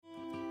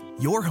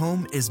Your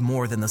home is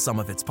more than the sum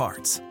of its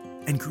parts,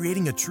 and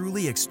creating a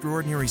truly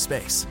extraordinary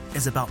space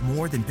is about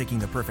more than picking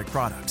the perfect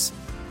products.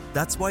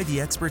 That's why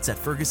the experts at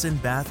Ferguson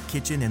Bath,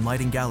 Kitchen, and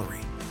Lighting Gallery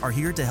are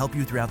here to help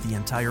you throughout the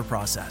entire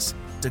process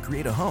to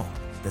create a home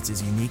that's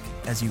as unique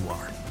as you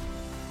are.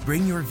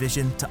 Bring your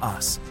vision to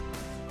us.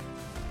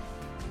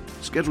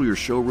 Schedule your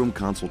showroom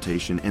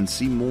consultation and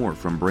see more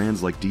from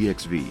brands like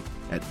DXV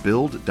at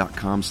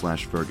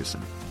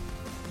build.com/Ferguson.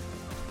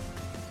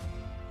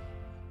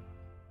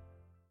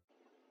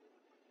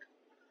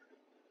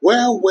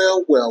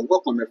 Well,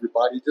 welcome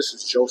everybody. This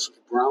is Joseph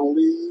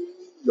Brownlee,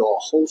 your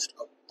host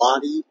of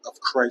Body of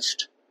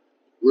Christ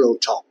Real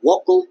Talk.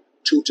 Welcome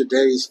to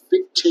today's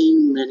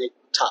 15-minute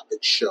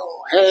topic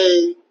show.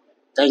 Hey,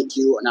 thank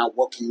you, and I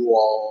welcome you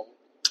all.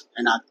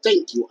 And I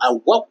thank you, I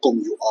welcome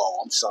you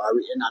all,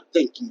 and I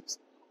thank you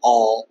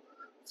all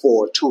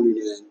for tuning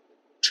in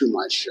to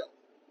my show.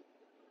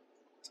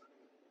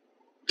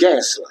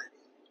 Gaslighting.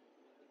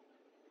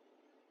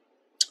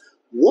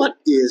 What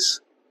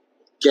is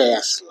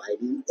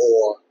gaslighting,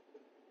 or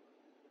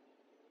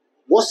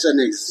what's an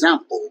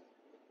example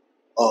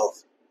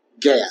of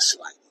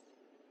gaslighting?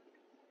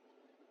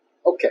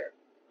 Okay,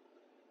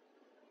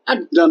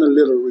 I've done a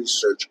little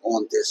research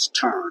on this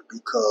term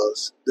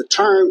because the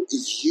term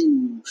is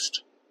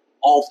used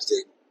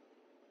often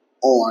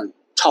on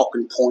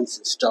talking points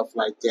and stuff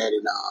like that,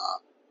 and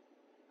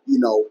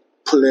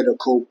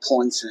political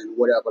points and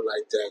whatever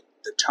like that.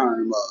 The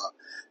term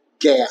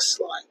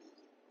gaslighting.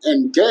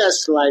 And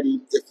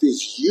gaslighting, if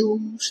it's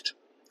used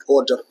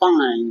or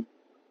defined,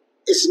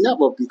 it's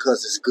never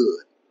because it's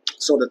good.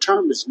 So the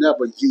term is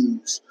never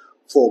used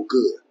for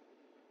good.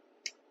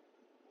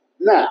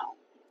 Now,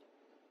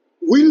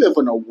 we live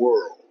in a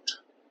world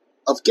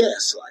of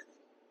gaslighting.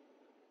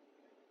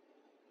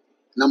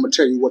 And I'm going to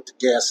tell you what the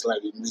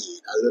gaslighting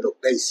means, a little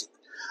basic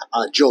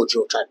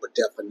JoJo type of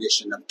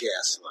definition of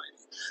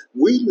gaslighting.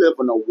 We live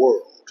in a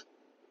world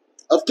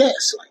of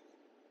gaslighting.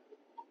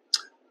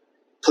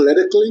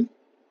 Politically,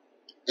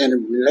 and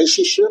in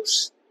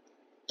relationships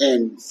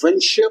and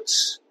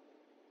friendships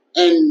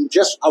and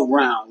just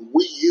around,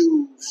 we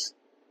use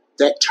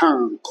that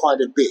term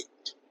quite a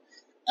bit.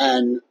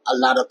 And a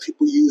lot of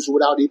people use it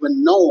without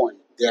even knowing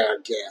they're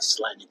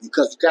gaslighting,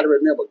 because you got to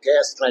remember,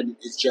 gaslighting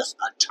is just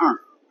a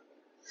term.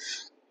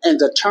 And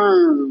the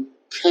term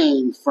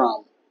came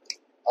from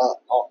an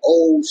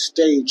old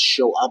stage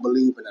show, I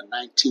believe in the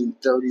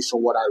 1930s,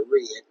 from what I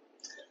read,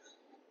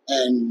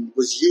 and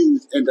was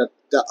used in the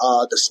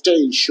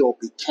stage show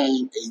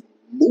became a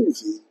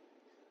movie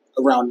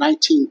around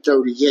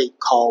 1938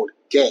 called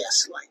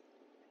Gaslight.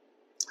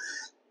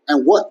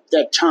 And what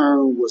that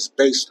term was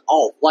based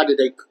off, why did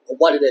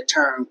that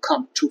term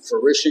come to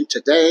fruition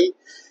today?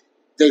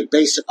 They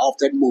based it off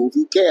that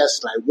movie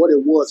Gaslight. What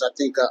it was, I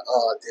think,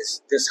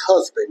 this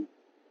husband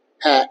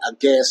had a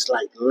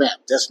gaslight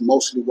lamp. That's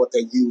mostly what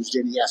they used.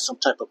 And he had some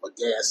type of a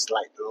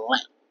gaslight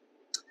lamp,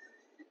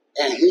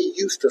 and he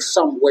used to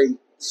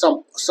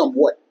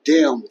somewhat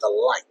dim the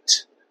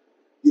light,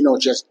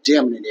 just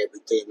dimming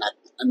everything.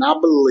 And I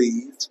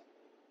believe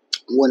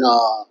when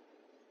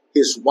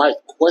his wife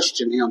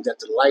questioned him that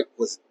the light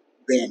was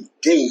being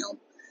dimmed,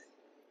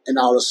 and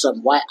all of a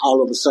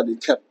sudden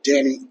it kept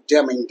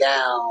dimming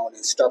down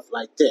and stuff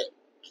like that,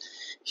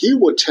 he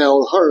would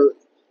tell her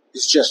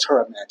it's just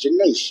her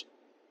imagination.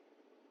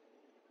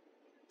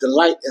 The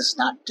light is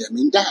not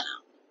dimming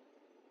down.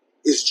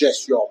 It's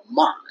just your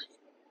mind.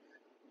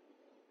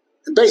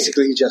 And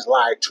basically, he just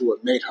lied to her,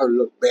 made her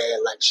look bad,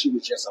 like she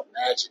was just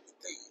imagining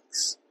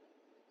things.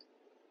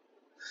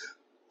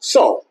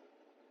 So,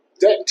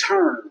 that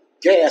term,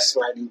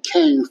 gaslighting,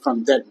 came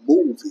from that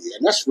movie,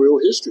 and that's real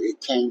history. It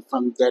came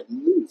from that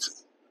movie.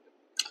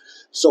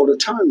 So, the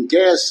term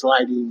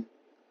gaslighting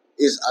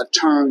is a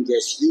term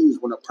that's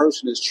used when a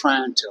person is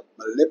trying to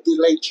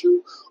manipulate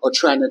you or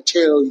trying to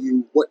tell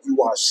you what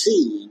you are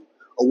seeing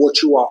or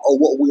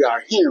what we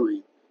are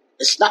hearing.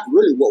 It's not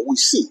really what we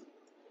see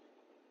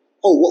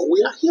or what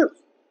we are hearing.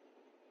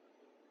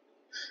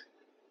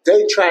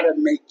 They try to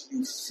make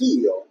you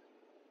feel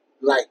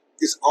like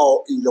it's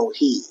all in your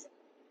head.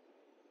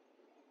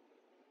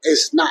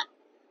 It's not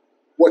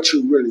what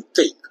you really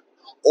think,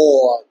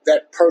 or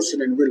that person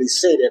didn't really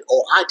say that,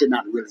 or I did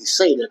not really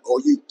say that, or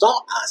you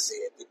thought I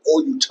said it,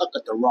 or you took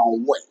it the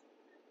wrong way,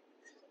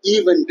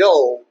 even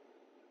though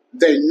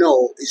they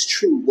know it's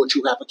true what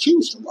you have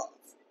accused them of.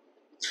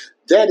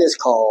 That is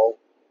called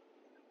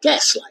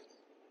gaslighting.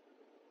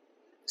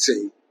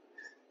 See,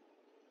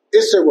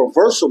 it's a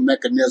reversal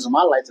mechanism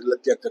I like to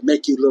look at to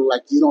make you look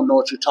like you don't know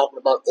what you're talking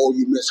about, or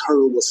you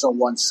misheard what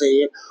someone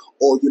said,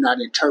 or you're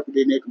not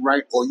interpreting it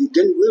right, or you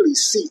didn't really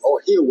see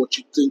or hear what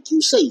you think you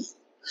see.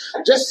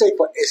 Just say,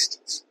 for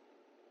instance,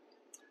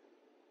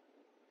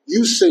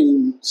 you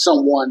seen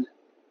someone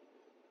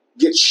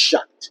get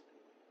shot,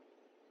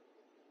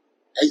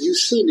 and you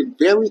seen it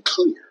very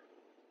clear.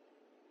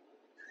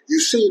 You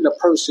seen the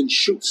person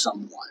shoot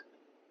someone.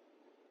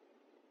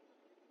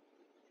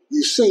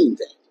 You seen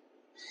that.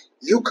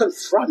 You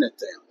confronted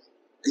them.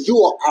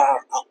 You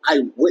are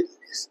an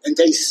eyewitness, and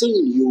they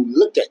seen you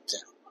look at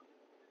them.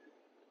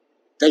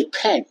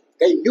 panic.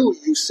 They knew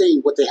you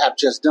seen what they have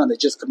just done. They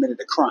just committed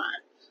a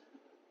crime.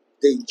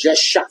 They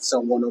just shot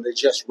someone or they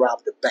just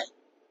robbed a bank.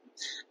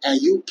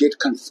 And you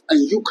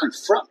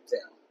confront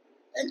them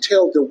and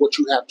tell them what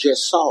you have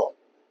just saw.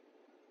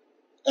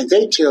 And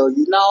they tell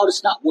you, no,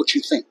 it's not what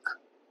you think.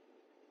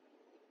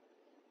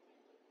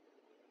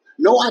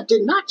 No, I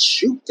did not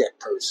shoot that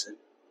person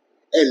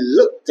and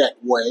look that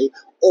way,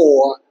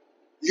 or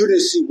you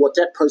didn't see what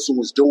that person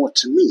was doing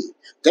to me.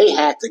 They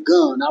had the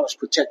gun. I was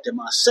protecting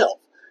myself.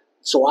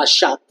 So I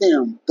shot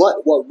them.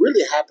 But what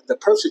really happened, the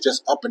person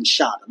just up and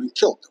shot them and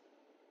killed them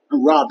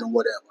and robbed them,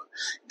 whatever.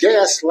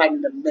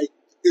 Gaslighting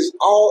is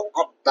all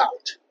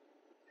about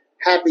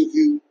having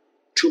you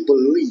to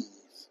believe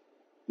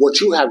what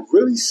you have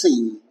really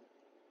seen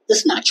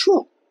is not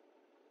true.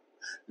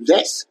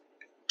 That's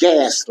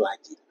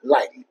gaslighting.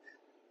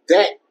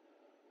 That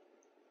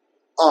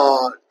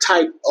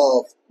type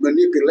of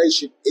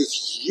manipulation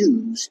is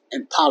used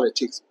in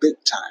politics big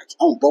time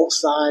on both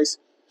sides,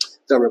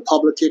 the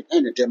Republican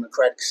and the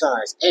Democratic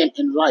sides, and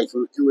in life,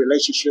 in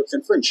relationships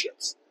and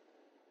friendships.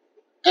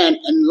 And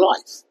in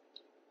life,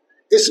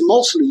 it's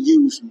mostly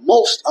used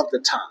most of the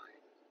time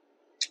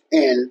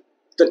in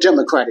the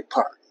Democratic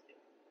Party.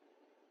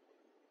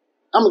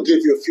 I'm going to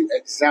give you a few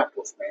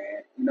examples,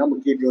 man. I'm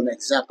going to give you an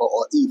example,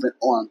 or even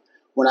on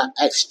when I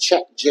asked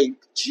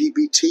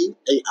ChatGPT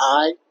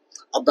AI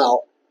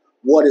about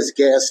what is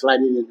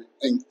gaslighting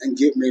and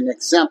give me an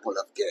example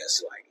of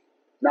gaslighting.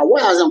 Now, why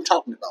am I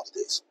talking about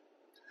this?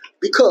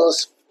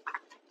 Because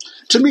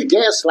to me,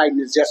 gaslighting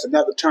is just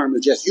another term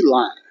of just you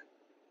lying.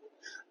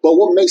 But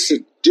what makes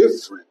it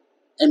different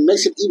and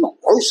makes it even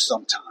worse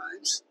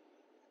sometimes,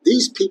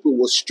 these people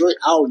will straight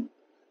out,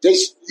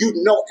 you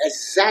know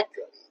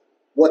exactly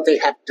what they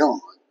have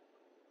done.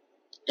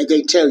 And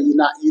they tell you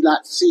you're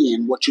not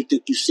seeing what you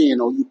think you're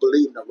seeing, or you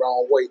believe in the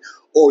wrong way,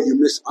 or you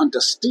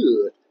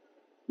misunderstood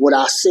what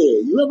I said.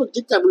 You ever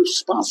get that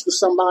response from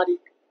somebody?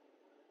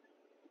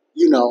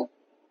 You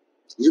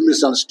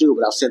misunderstood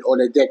what I said, or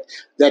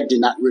that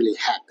did not really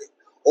happen.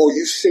 Or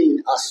you've seen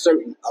a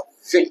certain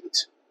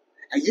event,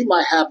 and you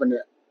might have an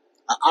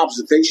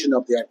observation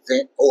of the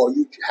event, or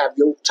you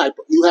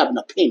have an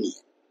opinion.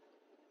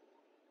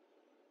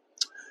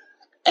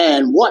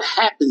 And what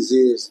happens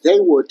is they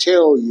will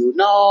tell you,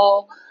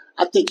 no,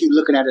 I think you're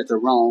looking at it the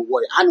wrong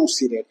way. I don't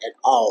see that at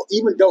all.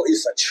 Even though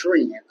it's a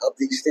trend of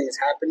these things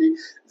happening,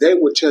 they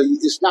will tell you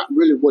it's not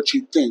really what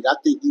you think. I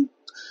think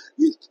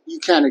you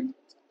kind of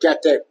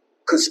got that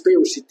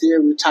conspiracy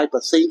theory type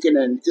of thinking,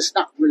 and it's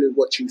not really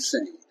what you're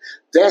saying.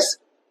 That's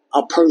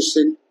a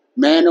person,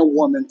 man or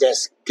woman,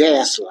 that's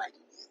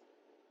gaslighting you.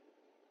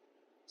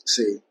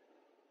 See?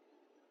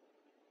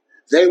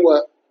 They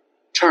will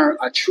turn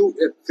a true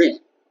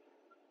event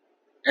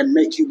and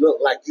make you look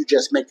like you're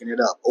just making it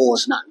up, or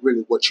it's not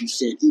really what you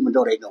said, even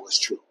though they know it's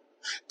true.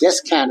 That's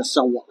kind of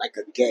somewhat like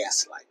a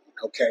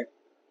gaslighting, okay?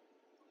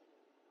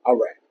 All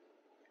right.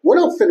 What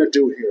I'm finna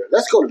do here,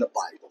 let's go to the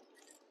Bible.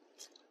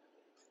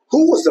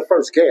 Who was the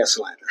first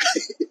gaslighter?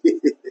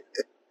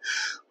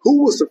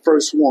 Who was the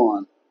first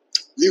one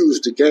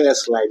used the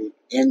gaslighting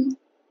in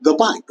the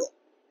Bible?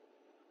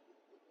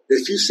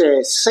 If you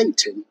said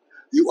Satan,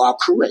 you are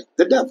correct.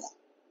 The devil,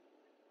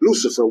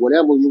 Lucifer,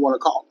 whatever you want to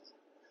call him.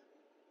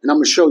 And I'm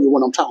going to show you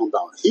what I'm talking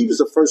about. He was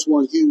the first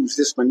one who used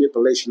this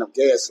manipulation of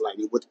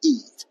gaslighting with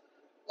Eve.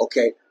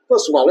 Okay?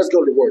 First of all, let's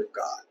go to the Word of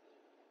God.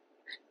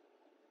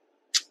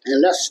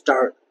 And let's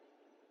start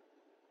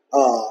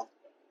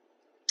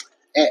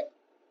at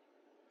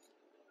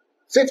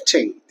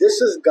 15. This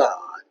is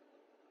God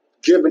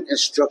giving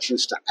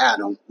instructions to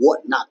Adam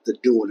what not to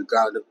do in the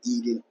Garden of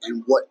Eden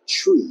and what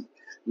tree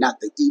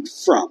not to eat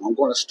from. I'm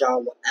going to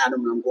start with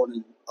Adam and I'm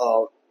going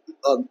to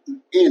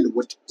end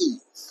with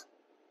Eve.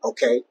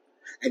 Okay?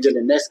 And then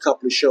the next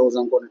couple of shows,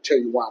 I'm going to tell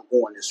you why I'm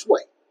going this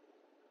way.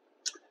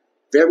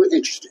 Very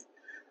interesting.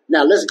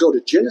 Now, let's go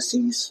to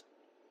Genesis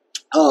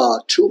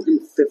 2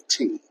 and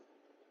 15.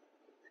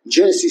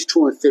 Genesis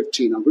 2 and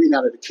 15. I'm reading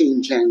out of the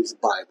King James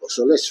Bible.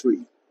 So let's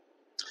read.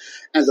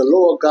 And the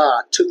Lord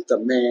God took the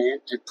man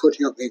and put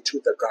him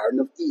into the Garden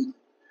of Eden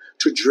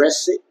to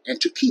dress it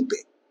and to keep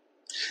it.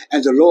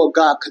 And the Lord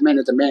God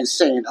commanded the man,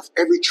 saying, of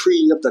every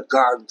tree of the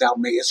garden thou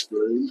mayest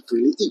freely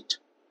eat.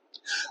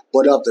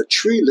 But of the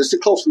tree,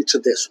 listen closely to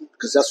this one,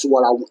 because this is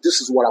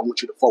what I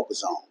want you to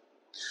focus on.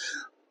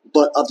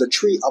 But of the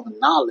tree of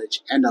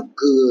knowledge and of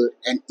good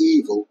and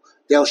evil,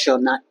 thou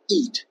shalt not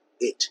eat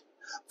it.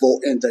 For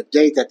in the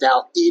day that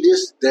thou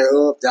eatest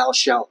thereof, thou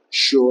shalt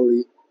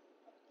surely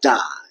die.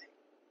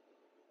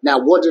 Now,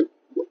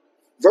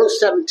 verse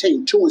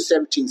 17, 2 and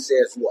 17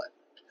 says what?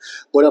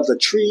 But of the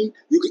tree,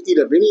 you can eat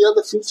of any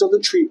other fruits of the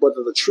tree, but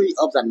of the tree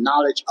of the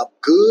knowledge of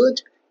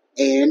good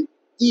and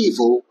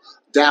evil,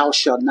 thou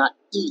shalt not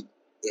eat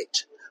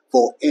it.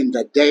 For in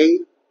the day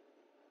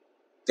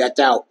that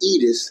thou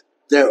eatest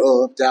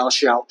thereof, thou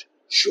shalt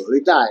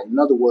surely die. In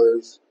other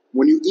words,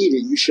 when you eat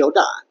it, you shall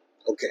die.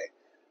 Okay,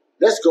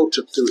 let's go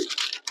to 3.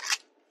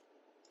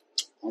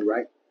 All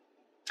right.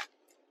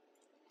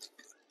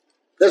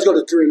 Let's go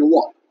to 3 and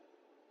 1.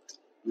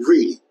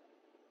 Reading.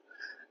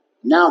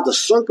 Now the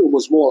serpent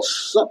was more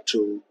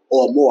subtle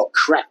or more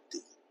crafty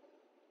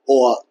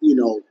or,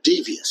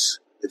 devious,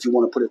 if you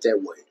want to put it that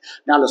way.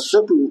 Now the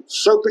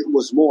serpent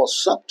was more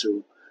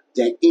subtle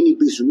than any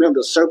beast. Remember,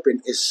 the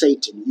serpent is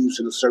Satan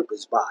using the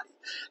serpent's body.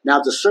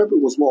 Now the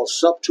serpent was more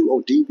subtle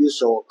or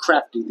devious or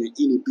crafty than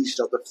any beast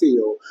of the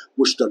field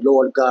which the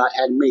Lord God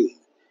had made.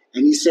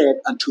 And he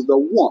said unto the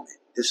woman,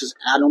 this is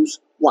Adam's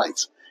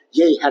wife,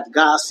 yea, hath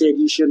God said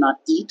ye shall not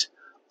eat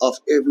of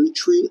every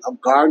tree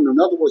of garden? In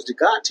other words, did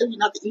God tell you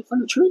not to eat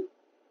from the tree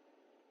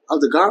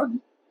of the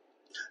garden?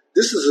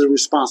 This is the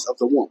response of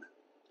the woman.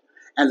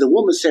 And the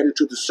woman said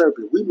unto the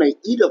serpent, we may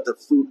eat of the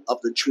fruit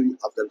of the tree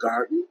of the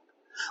garden,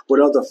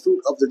 but of the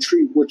fruit of the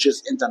tree which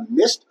is in the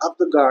midst of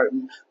the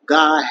garden,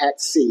 God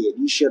hath said,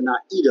 ye shall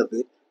not eat of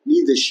it,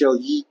 neither shall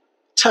ye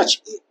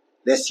touch it,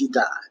 lest ye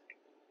die.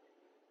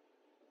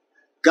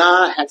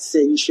 God hath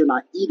said, ye shall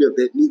not eat of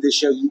it, neither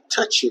shall ye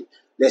touch it,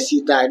 lest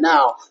ye die.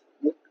 Now,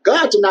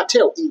 God did not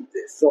tell Eve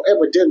this. So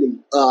evidently,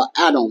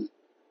 Adam,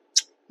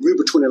 read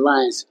between the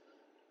lines,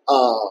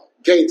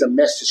 gave the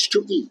message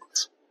to Eve.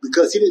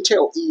 Because he didn't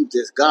tell Eve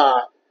this.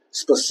 God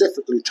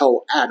specifically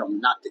told Adam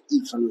not to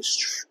eat from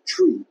this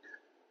tree.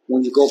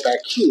 When you go back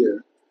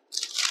here,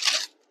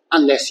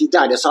 unless he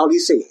died. That's all he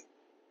said.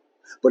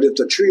 But if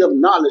the tree of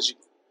knowledge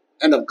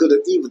and of good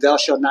and evil, thou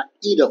shalt not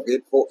eat of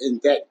it, for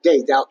in that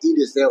day thou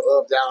eatest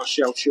thereof, thou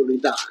shalt surely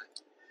die.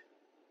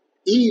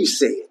 Eve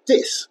said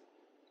this,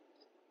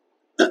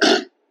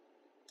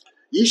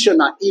 ye shall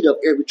not eat of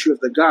every tree of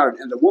the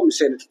garden. And the woman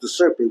said unto the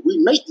serpent, we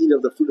may eat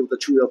of the fruit of the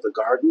tree of the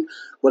garden,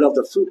 but of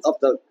the fruit of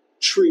the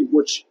tree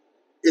which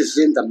is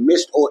in the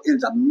midst or in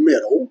the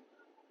middle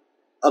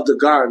of the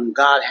garden,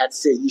 God hath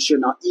said, ye shall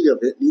not eat of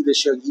it, neither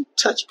shall ye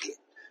touch it.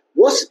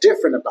 What's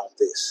different about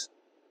this?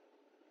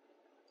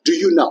 Do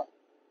you know?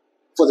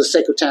 For the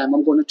sake of time,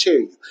 I'm going to tell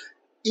you.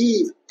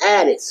 Eve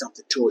added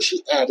something to it.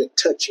 She added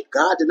touch it.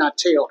 God did not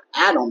tell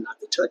Adam not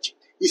to touch it.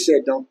 He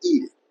said don't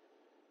eat it.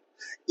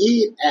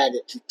 Eve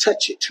added to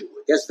touch it to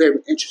it. That's very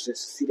interesting to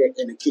see that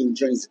in the King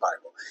James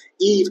Bible.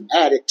 Eve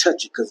added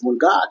touch it, because when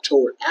God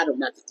told Adam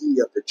not to eat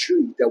of the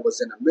tree that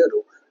was in the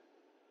middle,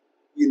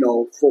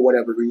 for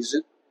whatever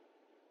reason,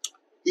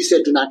 he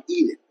said do not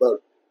eat it.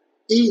 But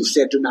Eve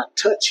said do not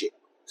touch it.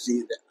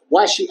 See,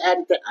 why she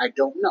added that, I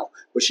don't know.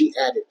 But she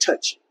added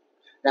touch it.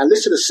 Now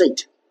listen to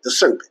Satan, the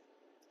serpent.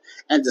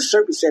 And the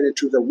serpent said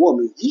unto the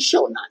woman, ye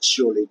shall not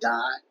surely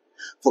die.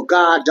 For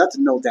God doth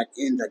know that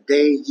in the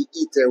day ye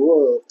eat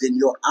thereof, then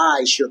your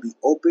eyes shall be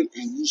opened,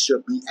 and ye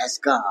shall be as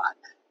God,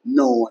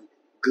 knowing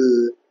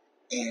good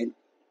and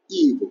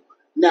evil.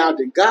 Now,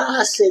 did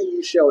God say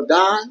you shall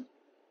die?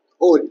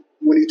 Or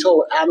when he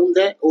told Adam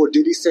that? Or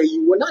did he say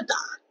you will not die?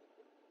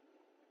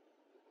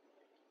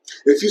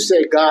 If you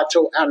say God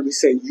told Adam, he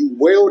said you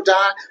will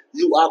die,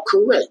 you are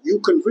correct. You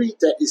can read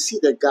that and see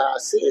that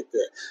God said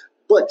that.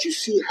 But you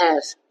see,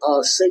 has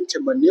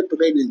Satan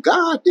manipulated?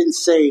 God didn't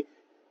say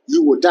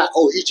you will die.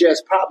 Oh, he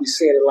just probably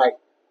said it like,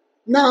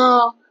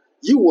 no,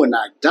 you will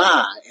not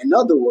die. In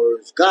other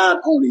words, God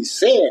only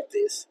said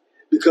this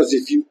because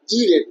if you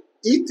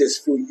eat this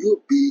food,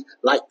 you'll be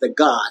like the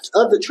gods.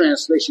 Other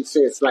translation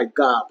says like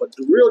God, but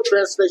the real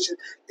translation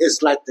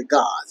is like the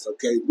gods,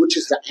 okay, which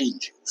is the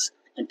angels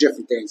and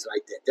different things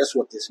like that. That's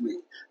what this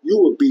means. You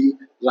will be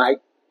like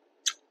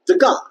the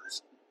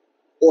gods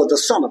or the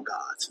son of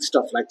gods and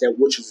stuff like that,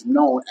 which is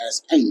known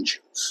as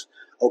angels,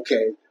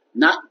 okay?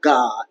 Not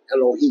God,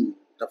 Elohim,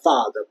 the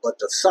Father, but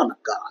the Son of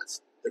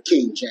gods, the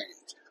King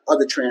James.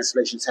 Other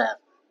translations have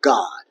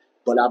God,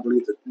 but I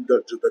believe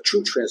the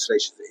true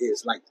translation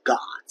is like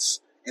gods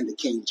in the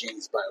King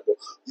James Bible.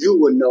 You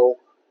will know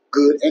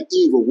good and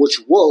evil,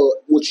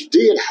 which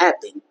did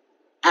happen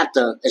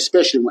after,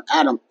 especially when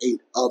Adam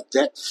ate of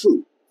that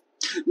fruit.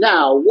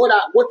 Now,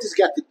 what this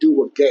got to do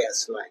with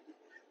gaslighting?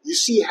 You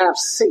see how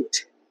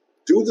Satan,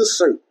 through the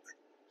serpent,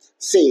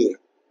 said,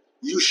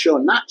 you shall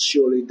not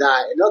surely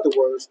die. In other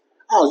words,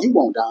 oh, you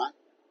won't die.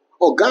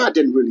 Oh, God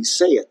didn't really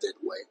say it that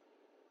way.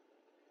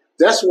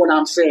 That's what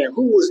I'm saying.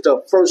 Who was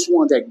the first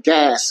one that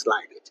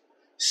gaslighted?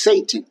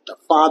 Satan, the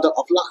father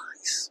of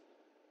lies.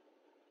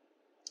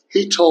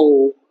 He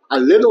told a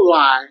little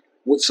lie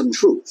with some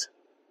truth.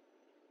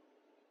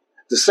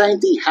 The same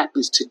thing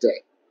happens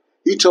today.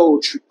 He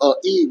told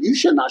Eve, you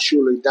shall not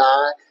surely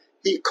die.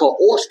 He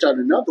coerced her.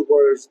 In other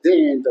words,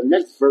 then the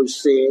next verse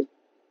said,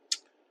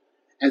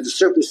 and the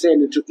serpent said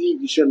unto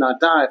Eve, you shall not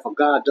die, for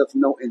God doth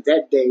know in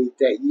that day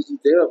that ye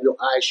eat thereof, your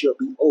eyes shall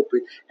be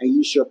open, and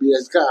ye shall be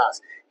as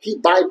gods. He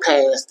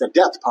bypassed the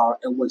death part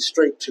and went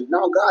straight to,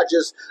 no, God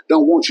just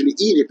don't want you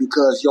to eat it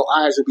because your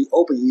eyes will be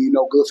open and you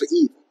know good for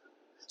evil.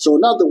 So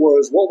in other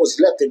words, what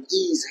was left in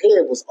Eve's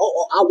head was,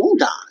 oh, I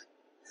won't die.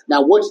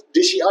 Now, what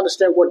did she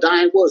understand what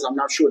dying was? I'm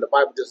not sure. The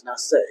Bible does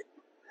not say.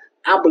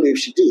 I believe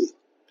she did.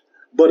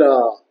 But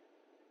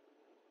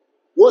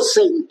what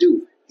Satan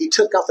do? He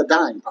took out the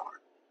dying part.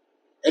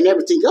 And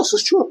everything else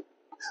was true.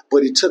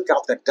 But he took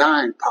out the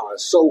dying part.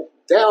 So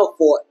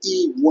therefore,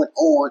 Eve went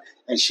on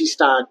and she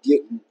started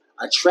getting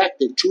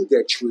attracted to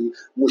that tree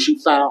when she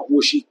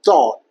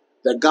thought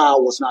that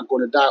God was not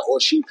going to die,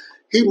 or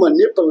He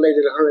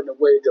manipulated her in a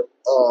way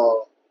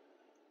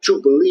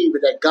to believe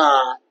that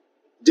God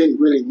didn't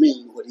really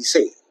mean what he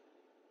said.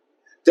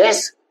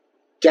 That's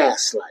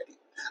gaslighting.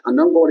 And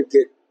I'm going to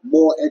get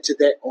more into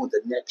that on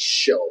the next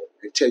show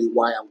and tell you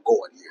why I'm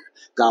going here.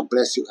 God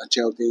bless you.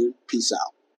 Until then, peace out.